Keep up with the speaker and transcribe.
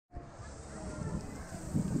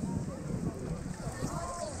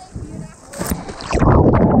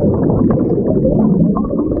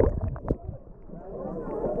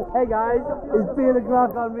Hey guys, it's Beer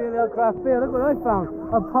o'clock on Real Craft Beer. Look what I found.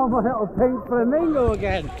 I found my little pink flamingo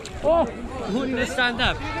again. Oh, who need to stand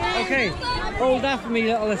up? Okay, hold that for me,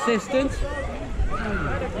 little assistant.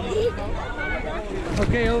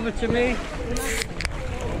 Okay, over to me.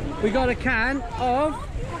 We got a can of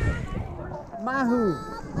Mahou.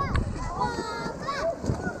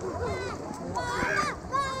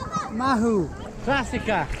 Mahou Cla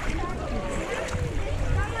sica.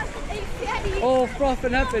 All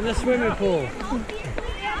frothing up in the swimming pool.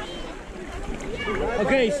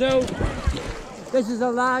 Okay, so this is a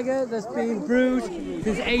lager that's been brewed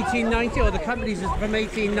since 1890, or the company's is from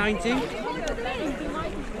 1890.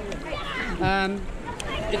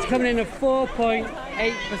 It's coming in at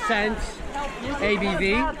 4.8%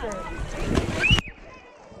 ABV.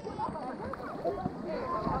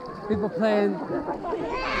 People playing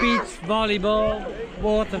beach volleyball,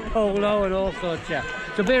 water polo and all sorts, yeah.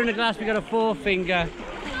 So beer in the glass, we got a 4-finger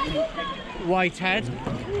white head.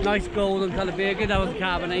 Nice golden colour beer, good level of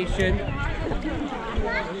carbonation.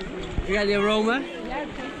 You got the aroma.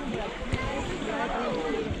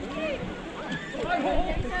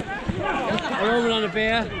 Aroma on the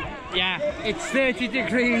beer, yeah, it's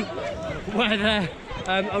 30-degree weather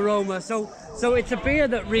aroma. So it's a beer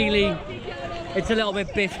that really, it's a little bit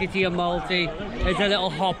biscuity and malty. There's a little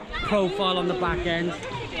hop profile on the back end.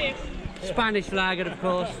 Spanish lager, of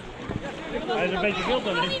course.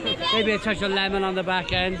 Maybe a touch of lemon on the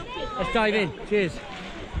back end. Let's dive in. Cheers.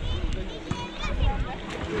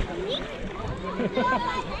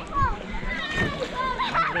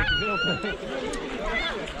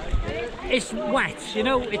 It's wet, you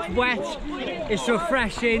know, it's wet, it's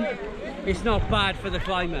refreshing, it's not bad for the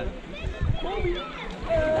climate.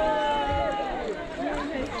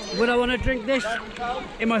 Would I want to drink this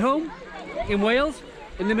in my home, in Wales,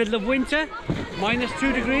 in the middle of winter,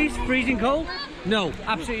 -2 degrees, freezing cold? No,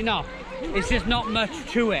 absolutely not. It's just not much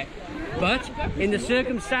to it. But in the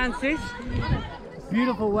circumstances,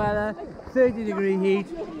 beautiful weather, 30-degree heat,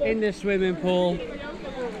 in the swimming pool.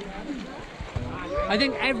 I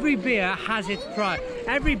think every beer has its price.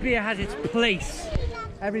 Every beer has its place.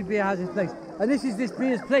 Every beer has its place. And this is this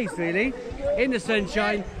beer's place, really. In the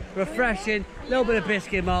sunshine, refreshing, a little bit of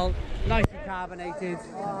biscuit malt, nice and carbonated.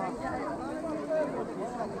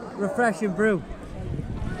 Refreshing brew.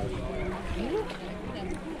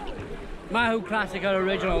 Mahou Cla sica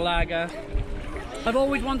original lager. I've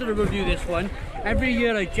always wanted to review this one. Every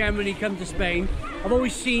year I generally come to Spain. I've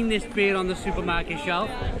always seen this beer on the supermarket shelf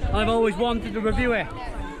and I've always wanted to review it.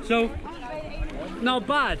 So, not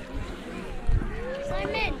bad.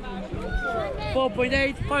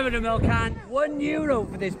 4.8, 500ml can, €1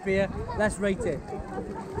 for this beer. Let's rate it.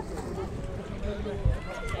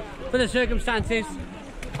 For the circumstances,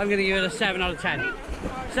 I'm going to give it a 7 out of 10.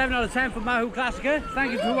 7 out of 10 for Mahou Cla sica.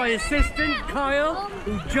 Thank you to my assistant, Kyle,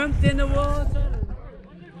 who jumped in the water.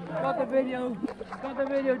 Got the video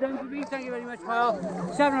done for me. Thank you very much, Kyle.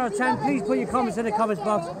 7 out of 10. Please put your comments in the comments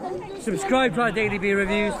box. Subscribe to our daily beer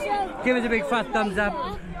reviews. Give us a big fat thumbs up.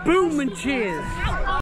 Boom and cheers.